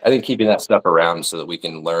I think keeping that stuff around so that we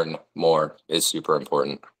can learn more is super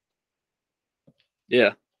important.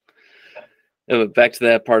 Yeah. Back to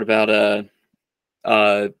that part about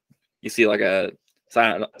you see like a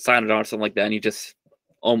cyanodon or something like that, and you just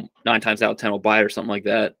 9 times out of 10 will bite or something like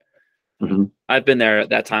that. Mm-hmm. I've been there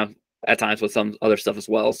at times with some other stuff as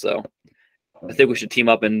well. So I think we should team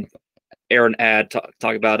up and air an ad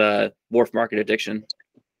talk about wharf market addiction.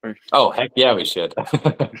 Oh heck yeah, we should.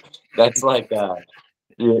 That's like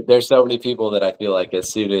there's so many people that I feel like as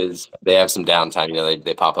soon as they have some downtime, you know,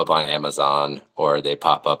 they pop up on Amazon or they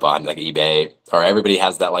pop up on like eBay, or everybody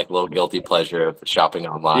has that like little guilty pleasure of shopping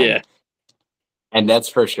online. Yeah. And that's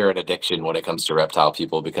for sure an addiction when it comes to reptile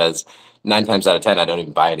people, because 9 times out of 10, I don't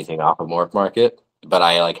even buy anything off of Morph Market, but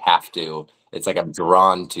I like have to. It's like I'm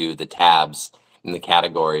drawn to the tabs and the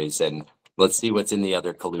categories, and let's see what's in the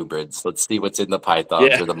other colubrids. Let's see what's in the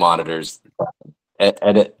pythons or the monitors.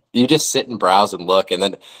 And you just sit and browse and look. And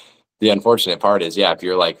then the unfortunate part is, yeah, if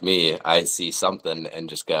you're like me, I see something and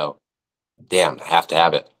just go, damn, I have to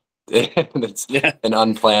have it. It's an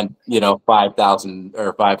unplanned, you know, $5,000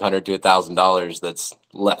 or $500 to $1,000 that's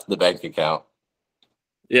left the bank account.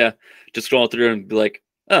 Yeah, just scrolling through and be like,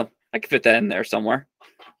 oh, I can fit that in there somewhere.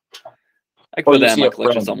 I can put that in my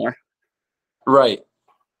collection somewhere. Right.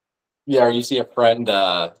 Yeah, or you see a friend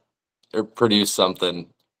or produce something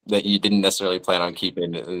that you didn't necessarily plan on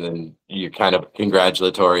keeping, and then you're kind of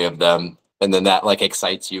congratulatory of them. And then that like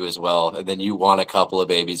excites you as well. And then you want a couple of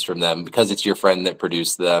babies from them because it's your friend that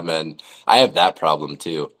produced them. And I have that problem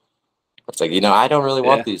too. It's like, you know, I don't really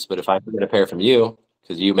want these, but if I can get a pair from you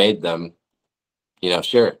because you made them, you know,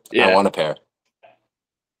 sure, I want a pair.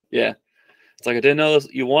 Yeah. It's like, I didn't know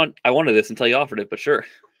I wanted this until you offered it, but sure.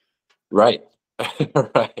 Right.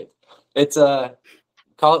 Right. It's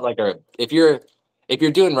call it like if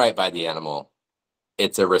you're doing right by the animal,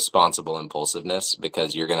 it's a responsible impulsiveness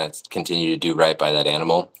because you're going to continue to do right by that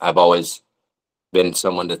animal. I've always been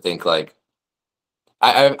someone to think like,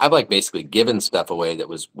 I've like basically given stuff away that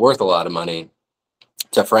was worth a lot of money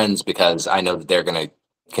to friends because I know that they're going to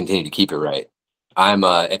continue to keep it right.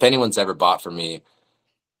 If anyone's ever bought from me,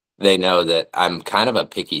 they know that I'm kind of a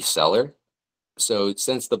picky seller. So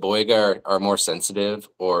since the boiga are more sensitive,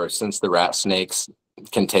 or since the rat snakes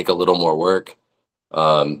can take a little more work,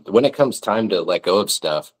 when it comes time to let go of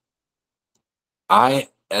stuff,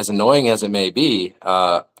 as annoying as it may be,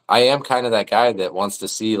 I am kind of that guy that wants to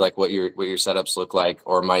see like what your setups look like,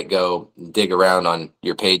 or might go dig around on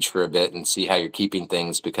your page for a bit and see how you're keeping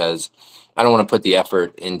things, because I don't want to put the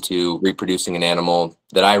effort into reproducing an animal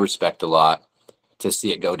that I respect a lot to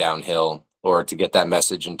see it go downhill, or to get that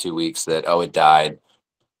message in 2 weeks that, oh, it died.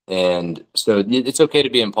 And so it's okay to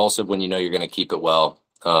be impulsive when you know you're going to keep it well.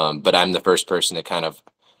 But I'm the first person to kind of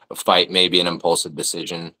fight maybe an impulsive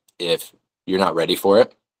decision if you're not ready for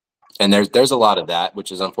it. And there's a lot of that,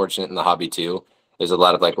 which is unfortunate in the hobby too. There's a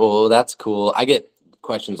lot of like, oh, that's cool. I get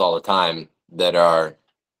questions all the time that are,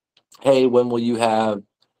 hey, when will you have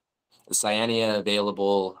the Cyanea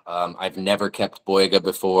available? I've never kept boiga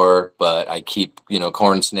before, but I keep, you know,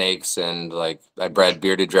 corn snakes, and like I bred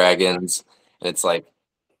bearded dragons. And it's like,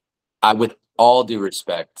 with all due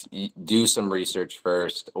respect, do some research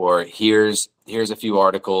first, or here's a few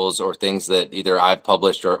articles or things that either I've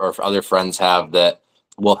published or other friends have that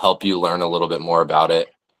will help you learn a little bit more about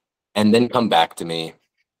it, and then come back to me.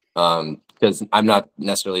 Because I'm not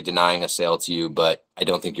necessarily denying a sale to you, but I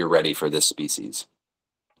don't think you're ready for this species.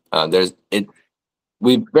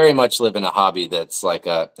 We very much live in a hobby that's like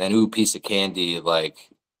an piece of candy, like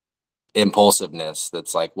impulsiveness.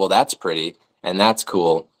 That's like, well, that's pretty and that's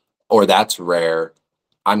cool, or that's rare.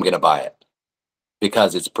 I'm gonna buy it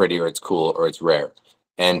because it's pretty, or it's cool, or it's rare.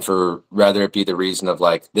 And for rather it be the reason of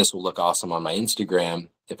like, this will look awesome on my Instagram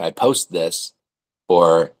if I post this,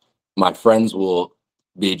 or my friends will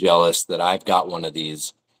be jealous that I've got one of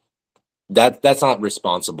these. That's not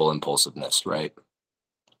responsible impulsiveness, right?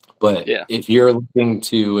 But Yeah. if you're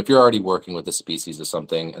already working with a species of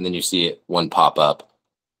something and then you see one pop up,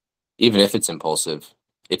 even if it's impulsive,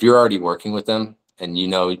 if you're already working with them and you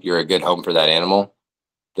know you're a good home for that animal,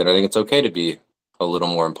 then I think it's okay to be a little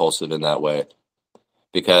more impulsive in that way.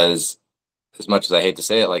 Because as much as I hate to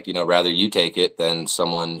say it, like, rather you take it than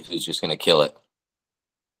someone who's just going to kill it.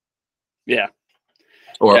 Yeah.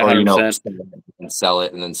 Or, Yeah. 100%. sell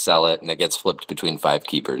it and then sell it, and it gets flipped between 5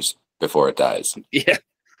 keepers before it dies. Yeah.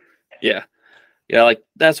 Yeah. Yeah. Like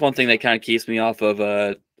that's one thing that kind of keeps me off of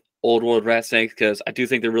old world rat snakes, because I do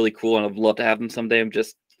think they're really cool and I'd love to have them someday. I'm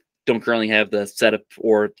just don't currently have the setup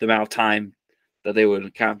or the amount of time that they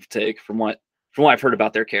would kind of take from what I've heard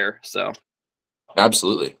about their care. So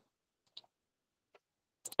Absolutely.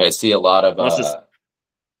 I see a lot of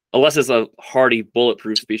unless it's a hardy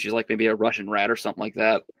bulletproof species like maybe a Russian rat or something like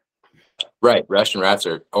that. right, Russian rats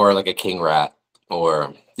or like a king rat,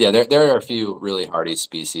 or yeah, there are a few really hardy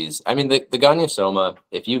species. I mean, the Goniosoma,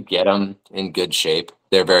 if you get them in good shape,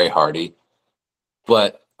 they're very hardy.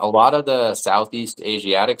 But a lot of the Southeast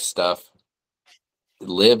Asiatic stuff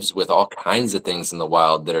lives with all kinds of things in the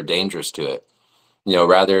wild that are dangerous to it.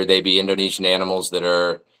 Rather they be Indonesian animals that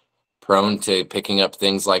are prone to picking up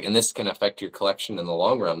things like, and this can affect your collection in the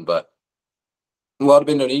long run, but a lot of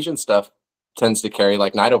Indonesian stuff tends to carry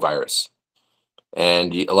like nidovirus.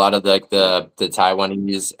 And a lot of the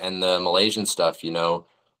Taiwanese and the Malaysian stuff,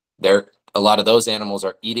 they're a lot of those animals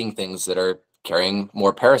are eating things that are carrying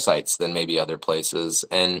more parasites than maybe other places.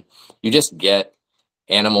 And you just get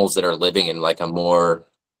animals that are living in like a more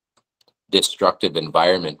destructive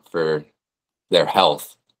environment for their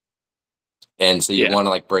health. And so you Yeah. want to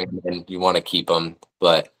like bring them in, you want to keep them,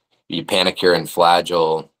 but you panicure and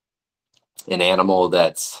flagell an animal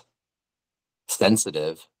that's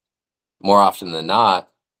sensitive, more often than not,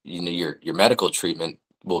 your medical treatment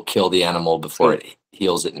will kill the animal before it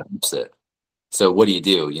heals it and helps it. So what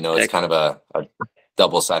do? It's kind of a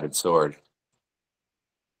double-sided sword.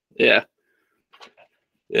 Yeah.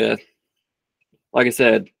 Yeah. Like I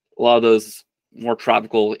said, a lot of those more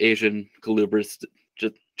tropical Asian colubrids,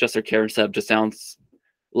 just their care and setup just sounds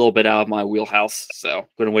a little bit out of my wheelhouse. So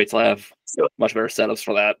gonna wait till I have much better setups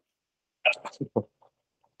for that.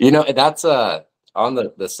 That's on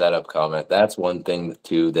the setup comment. That's one thing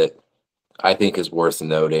too that I think is worth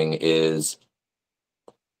noting is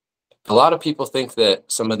a lot of people think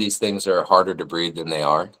that some of these things are harder to breed than they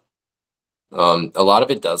are. A lot of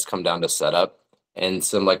it does come down to setup, and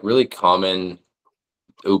some like really common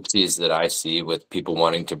oopsies that I see with people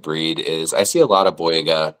wanting to breed is I see a lot of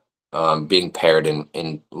Boyega being paired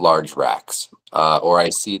in large racks, or I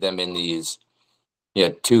see them in these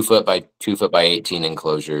 2 foot by 2 foot by 18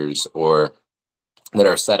 enclosures, or that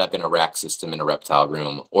are set up in a rack system in a reptile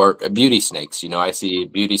room, or beauty snakes. I see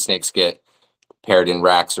beauty snakes get paired in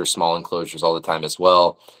racks or small enclosures all the time as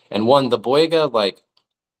well. And the Boyega, like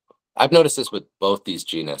I've noticed this with both these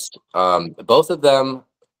genus. Both of them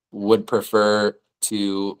would prefer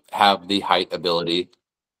to have the height ability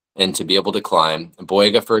and to be able to climb.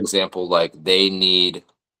 Boyega, for example, like they need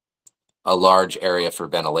a large area for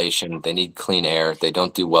ventilation. They need clean air. They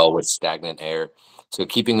don't do well with stagnant air. So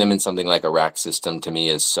keeping them in something like a rack system to me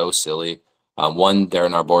is so silly. One, they're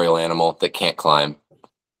an arboreal animal that can't climb,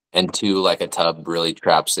 and two, like a tub really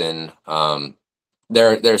traps in.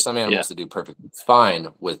 There are some animals that do perfectly fine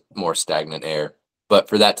with more stagnant air, but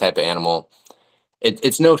for that type of animal,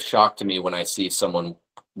 it's no shock to me when I see someone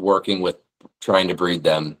working with trying to breed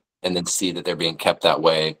them and then see that they're being kept that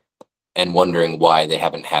way and wondering why they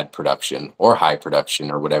haven't had production or high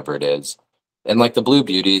production or whatever it is. And like the blue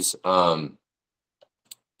beauties,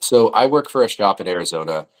 so I work for a shop in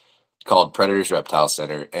Arizona called Predators Reptile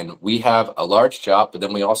Center, and we have a large shop, but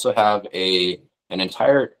then we also have an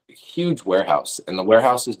entire huge warehouse, and the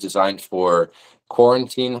warehouse is designed for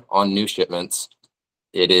quarantine on new shipments.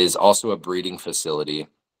 It is also a breeding facility,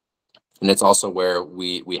 and it's also where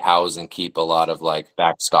we house and keep a lot of like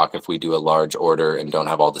back stock if we do a large order and don't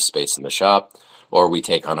have all the space in the shop, or we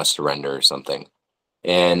take on a surrender or something.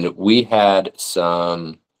 And we had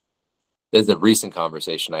some. There's a recent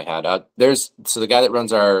conversation I had. So the guy that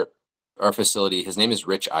runs our facility, his name is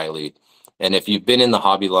Rich Eiley. And if you've been in the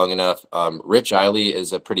hobby long enough, Rich Eiley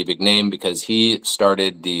is a pretty big name because he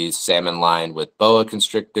started the salmon line with boa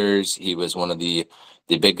constrictors. He was one of the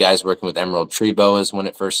big guys working with emerald tree boas when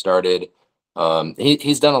it first started.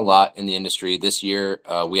 He's done a lot in the industry. This year,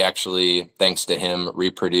 we actually, thanks to him,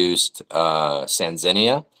 reproduced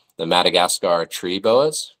Sanzenia, the Madagascar tree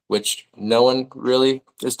boas, which no one really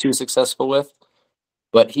is too successful with.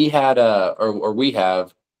 But he had or we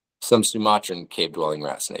have some Sumatran cave dwelling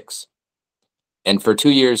rat snakes. And for 2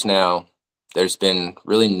 years now, there's been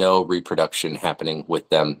really no reproduction happening with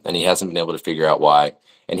them, and he hasn't been able to figure out why.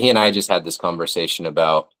 And he and I just had this conversation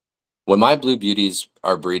about when my blue beauties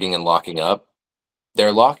are breeding and locking up,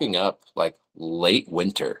 they're locking up like late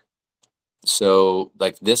winter. So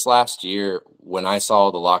like this last year, when I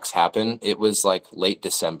saw the locks happen, it was like late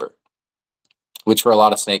December, which for a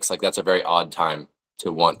lot of snakes, like that's a very odd time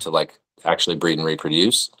to want to like actually breed and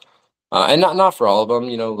reproduce. And not for all of them,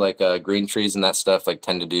 you know, like green trees and that stuff like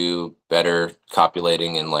tend to do better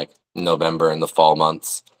copulating in like November and the fall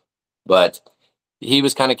months. But he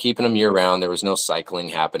was kind of keeping them year round. There was no cycling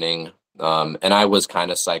happening. And I was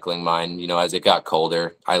kind of cycling mine, you know, as it got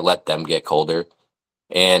colder, I let them get colder.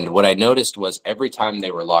 And what I noticed was every time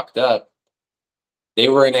they were locked up, they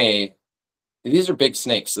were in these are big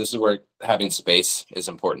snakes. This is where having space is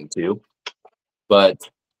important too. But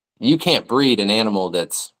you can't breed an animal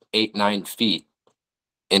that's 8-9 feet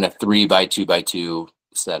in a 3x2x2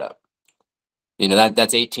 setup. You know,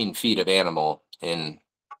 that's 18 feet of animal in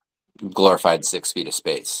glorified 6 feet of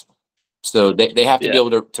space. So they have to be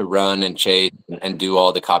able to run and chase and do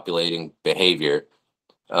all the copulating behavior.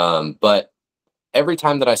 But every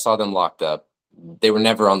time that I saw them locked up, they were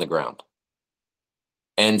never on the ground.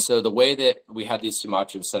 And so the way that we had these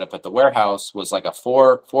Sumatran set up at the warehouse was like a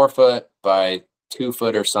 4 foot by 2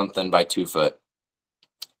 foot or something by 2 foot.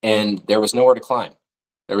 And there was nowhere to climb.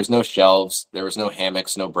 There was no shelves, there was no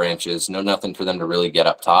hammocks, no branches, no nothing for them to really get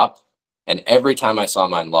up top. And every time I saw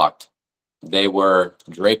mine locked, they were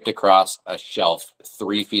draped across a shelf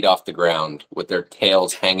 3 feet off the ground with their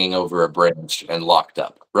tails hanging over a branch and locked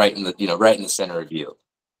up right in the center of view.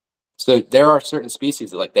 So there are certain species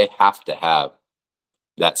that like they have to have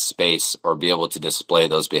that space or be able to display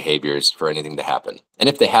those behaviors for anything to happen. And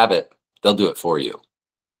if they have it, they'll do it for you.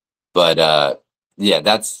 But yeah,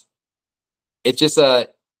 it's just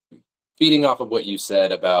feeding off of what you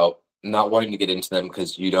said about not wanting to get into them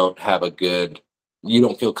because you don't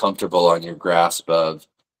feel comfortable on your grasp of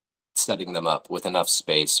setting them up with enough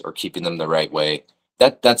space or keeping them the right way.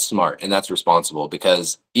 That's smart and that's responsible,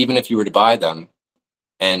 because even if you were to buy them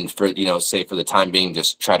and for, you know, say for the time being,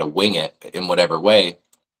 just try to wing it in whatever way,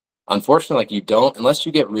 unfortunately, like you don't, unless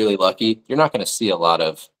you get really lucky, you're not going to see a lot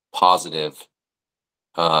of positive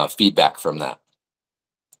feedback from that.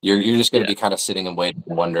 You're just going to be kind of sitting and waiting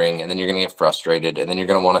and wondering, and then you're going to get frustrated, and then you're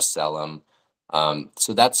going to want to sell them.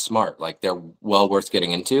 So that's smart. Like they're well worth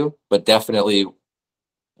getting into, but definitely,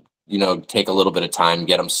 you know, take a little bit of time,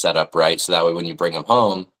 get them set up right, so that way when you bring them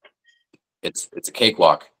home, it's a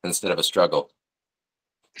cakewalk instead of a struggle.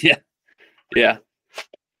 Yeah.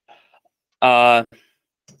 I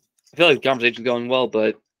feel like the conversation's going well,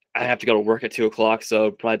 but I have to go to work at 2:00, so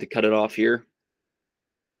probably have to cut it off here.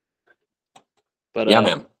 But yeah,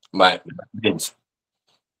 man. But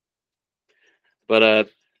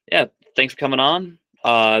yeah, thanks for coming on.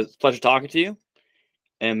 It's a pleasure talking to you.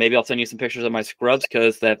 And maybe I'll send you some pictures of my scrubs,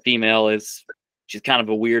 because that female she's kind of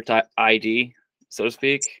a weird ID, so to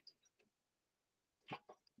speak.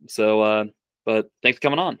 So, but thanks for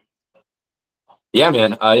coming on. Yeah,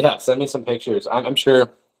 man. Yeah, send me some pictures. I'm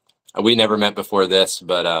sure we never met before this,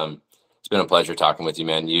 but it's been a pleasure talking with you,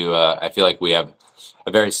 man. I feel like we have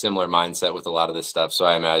a very similar mindset with a lot of this stuff, so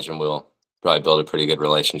I imagine we'll probably build a pretty good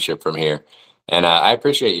relationship from here. And I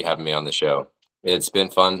appreciate you having me on the show. It's been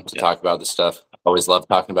fun to talk about this stuff. I always love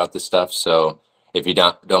talking about this stuff. So if you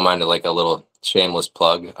don't mind like a little shameless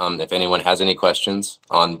plug, if anyone has any questions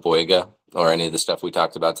on Boiga or any of the stuff we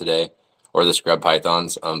talked about today or the scrub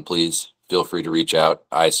pythons, please feel free to reach out.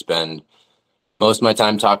 I spend most of my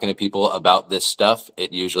time talking to people about this stuff.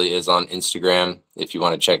 It usually is on Instagram. If you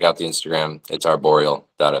want to check out the Instagram, it's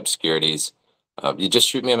arboreal.obscurities. You just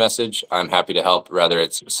shoot me a message. I'm happy to help, whether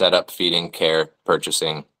it's setup, feeding, care,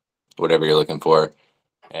 purchasing, whatever you're looking for.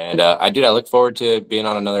 And I look forward to being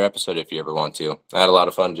on another episode if you ever want to. I had a lot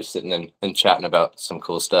of fun just sitting and chatting about some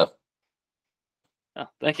cool stuff. Oh,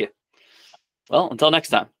 thank you. Well, until next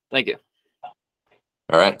time. Thank you.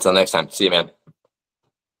 All right. Until next time. See you, man.